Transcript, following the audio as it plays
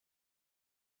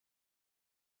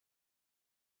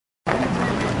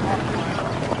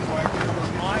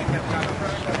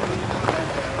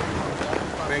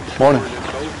Morning.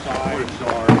 Both sides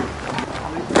are.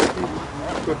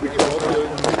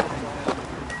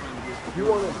 You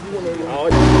want to.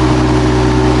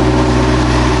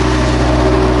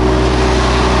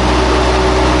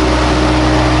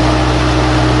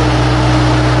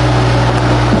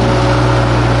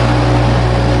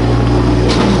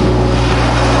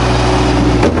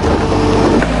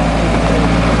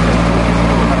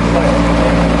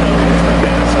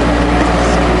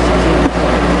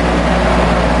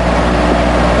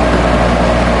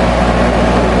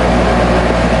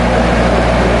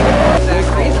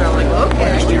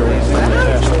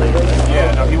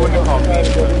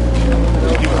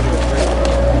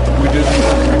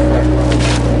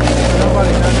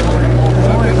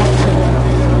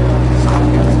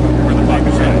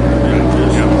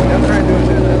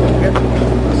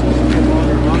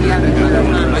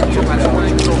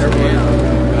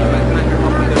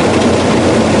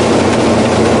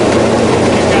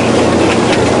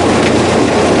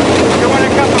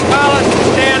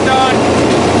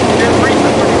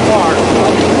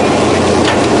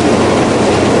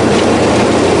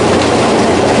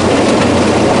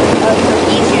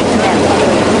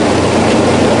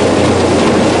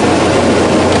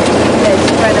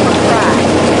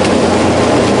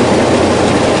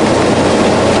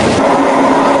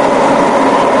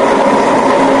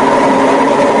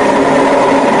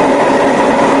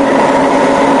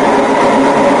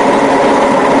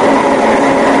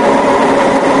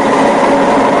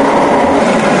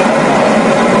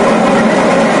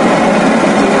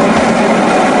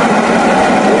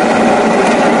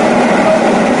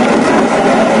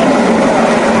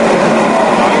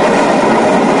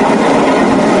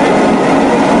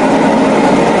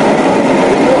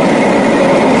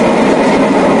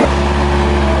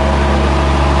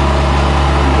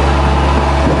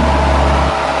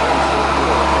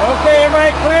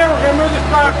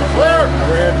 Clear.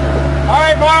 All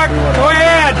right, Mark, go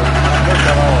ahead.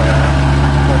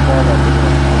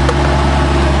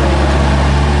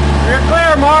 You're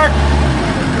clear, Mark.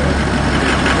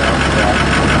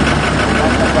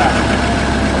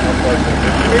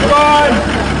 Keep going.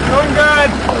 Doing good.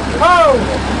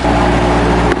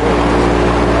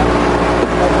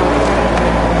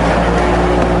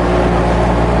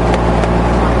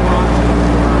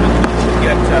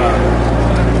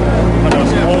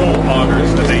 Those whole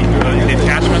augers, the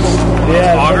attachments,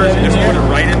 those augers, and just put it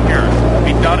right in here.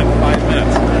 Be done in 5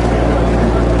 minutes.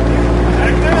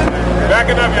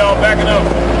 Backing up, y'all. Backing up.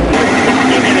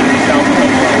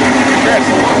 Chris,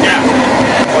 yeah.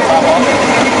 What's top off?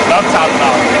 Love top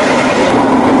off.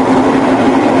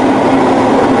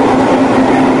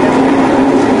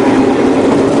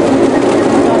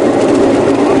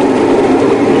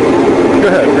 Go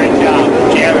ahead. Great job.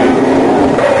 Jerry.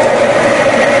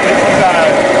 This is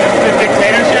the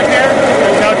dictatorship here.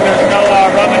 There's no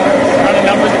running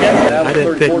numbers against it. I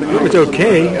didn't think it was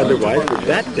okay otherwise, but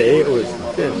that day it was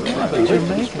good.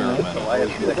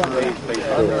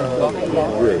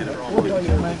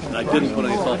 I didn't put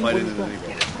any sulfite in it anyway.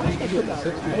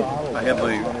 I have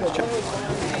my...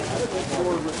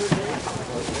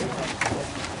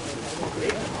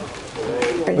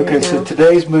 Okay, so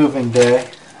today's moving day,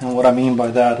 and what I mean by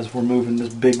that is we're moving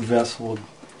this big vessel of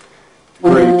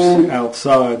grapes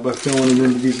outside by filling it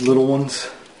into these little ones.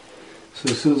 So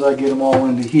as soon as I get them all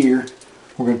into here,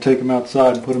 we're going to take them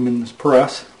outside and put them in this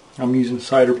press. I'm using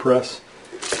cider press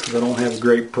because I don't have a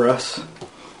grape press.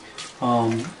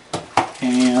 And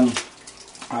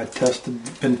I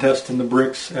been testing the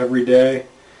bricks every day,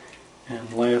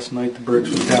 and last night the bricks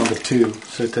was down to 2.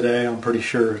 So today I'm pretty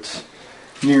sure it's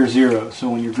near 0. So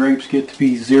when your grapes get to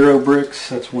be 0 bricks,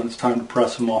 that's when it's time to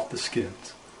press them off the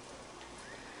skins.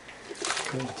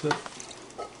 Okay, that's it.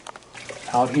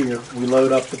 Out here, we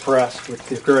load up the press with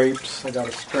the grapes. I got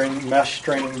a mesh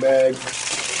straining bag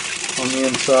on the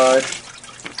inside.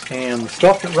 And the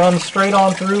stuff that runs straight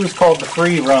on through is called the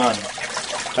free run.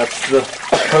 That's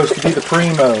supposed to be the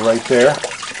primo right there.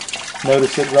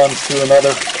 Notice it runs through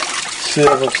another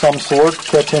sieve of some sort,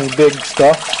 catching big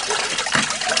stuff.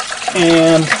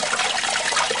 And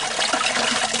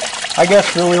I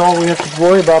guess really all we have to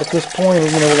worry about at this point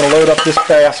is, we're going to load up this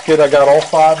basket. I got all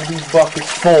 5 of these buckets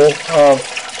full of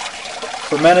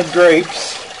fermented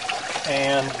grapes,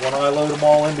 and when I load them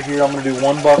all into here, I'm going to do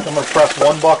 1 bucket. I'm going to press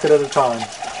 1 bucket at a time.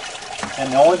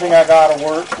 And the only thing I got to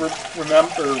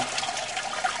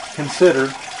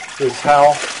consider is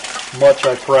how much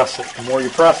I press it. The more you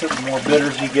press it, the more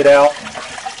bitters you get out,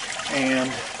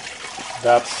 and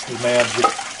that's the magic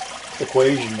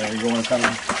equation there. You want to kind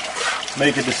of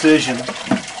make a decision,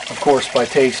 of course, by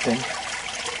tasting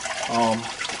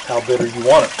how bitter you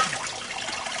want it.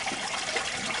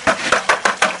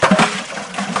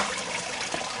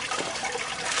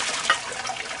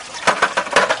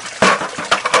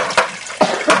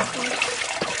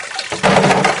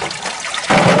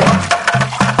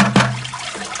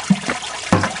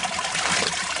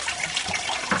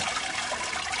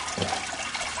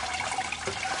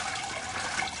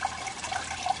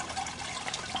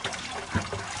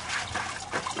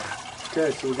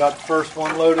 Okay, so we got the first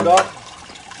one loaded up.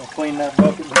 I'll clean that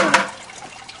bucket in a minute.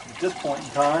 At this point in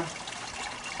time,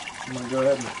 I'm going to go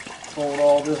ahead and fold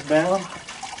all this down.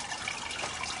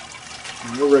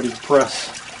 And we're ready to press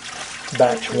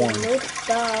batch 1.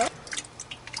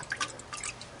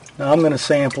 Now I'm going to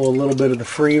sample a little bit of the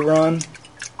free run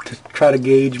to try to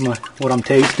gauge what I'm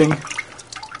tasting.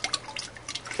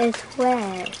 It's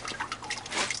wet.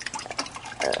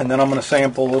 And then I'm going to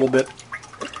sample a little bit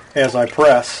as I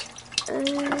press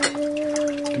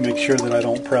to make sure that I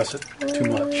don't press it too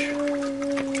much.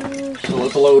 So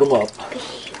let's load them up.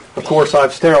 Of course,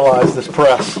 I've sterilized this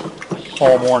press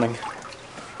all morning.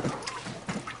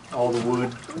 All the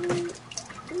wood.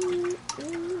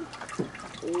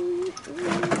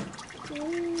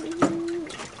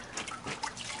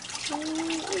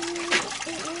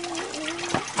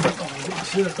 Get the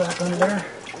sieve back under there.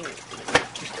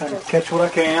 Just kind of catch what I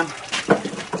can.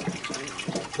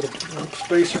 Put a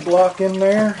spacer block in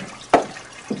there.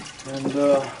 And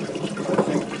I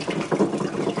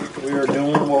think we are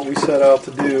doing what we set out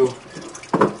to do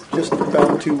just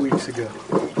about 2 weeks ago.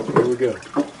 Here we go.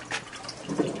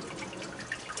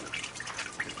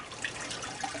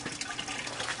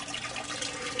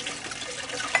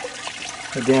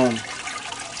 Again,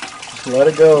 just let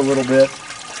it go a little bit.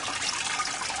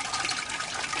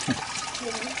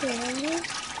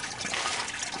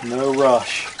 No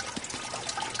rush.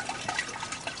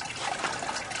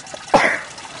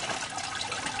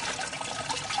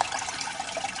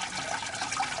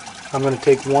 I'm going to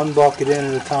take one bucket in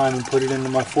at a time and put it into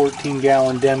my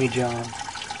 14-gallon demijohn.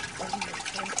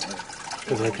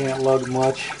 Because I can't lug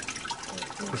much.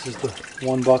 This is the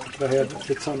one bucket that I have that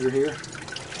fits under here.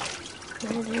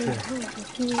 Okay.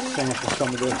 Sample some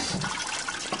of this.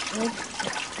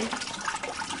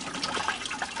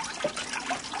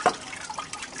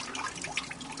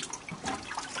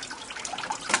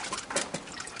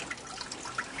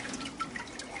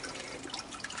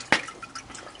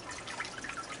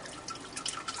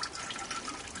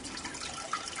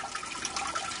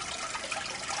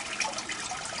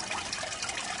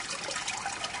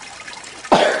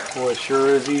 Boy, it sure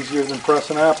is easier than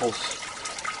pressing apples.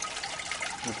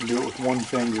 I can do it with one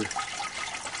finger.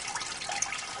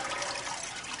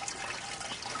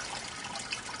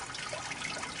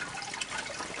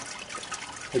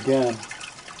 Again,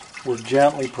 we're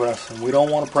gently pressing. We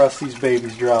don't want to press these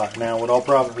babies dry. Now, what I'll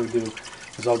probably do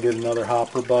is I'll get another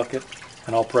hopper bucket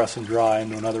and I'll press them dry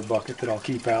into another bucket that I'll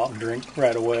keep out and drink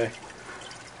right away.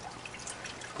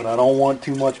 But I don't want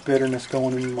too much bitterness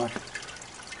going into my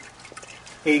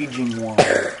aging one.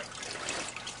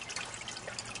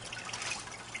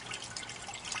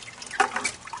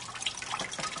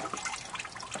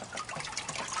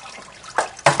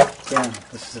 Again,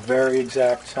 this is a very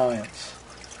exact science.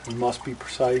 We must be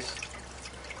precise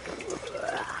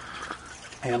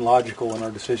and logical in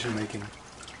our decision making.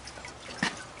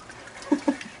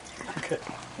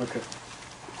 Okay.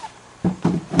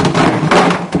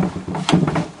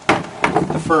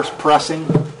 The first pressing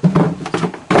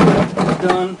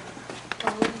done.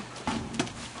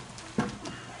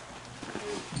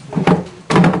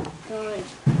 Good.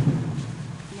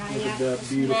 Now Look you at have that to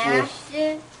beautiful. smash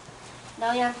it.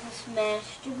 Now you have to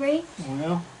smash the grapes.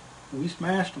 Well, we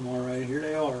smashed them all right. Here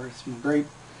they are. It's some grape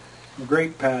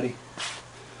patty.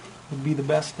 Would be the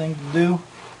best thing to do.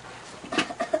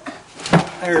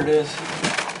 There it is.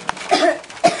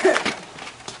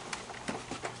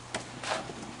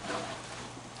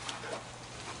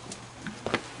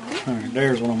 All right,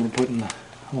 there's what I'm going to put in the.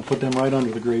 I'm going to put them right under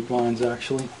the grapevines,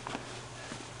 actually.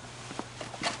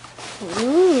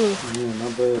 Ooh. Yeah,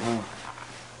 not bad, huh?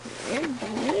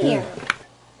 Yeah.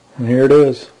 And here it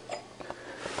is.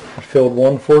 I filled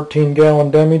one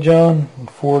 14-gallon demijohn and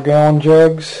 4-gallon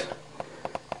jugs,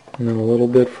 and then a little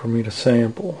bit for me to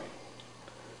sample.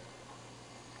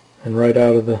 And right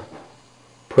out of the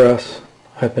press,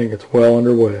 I think it's well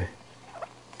underway.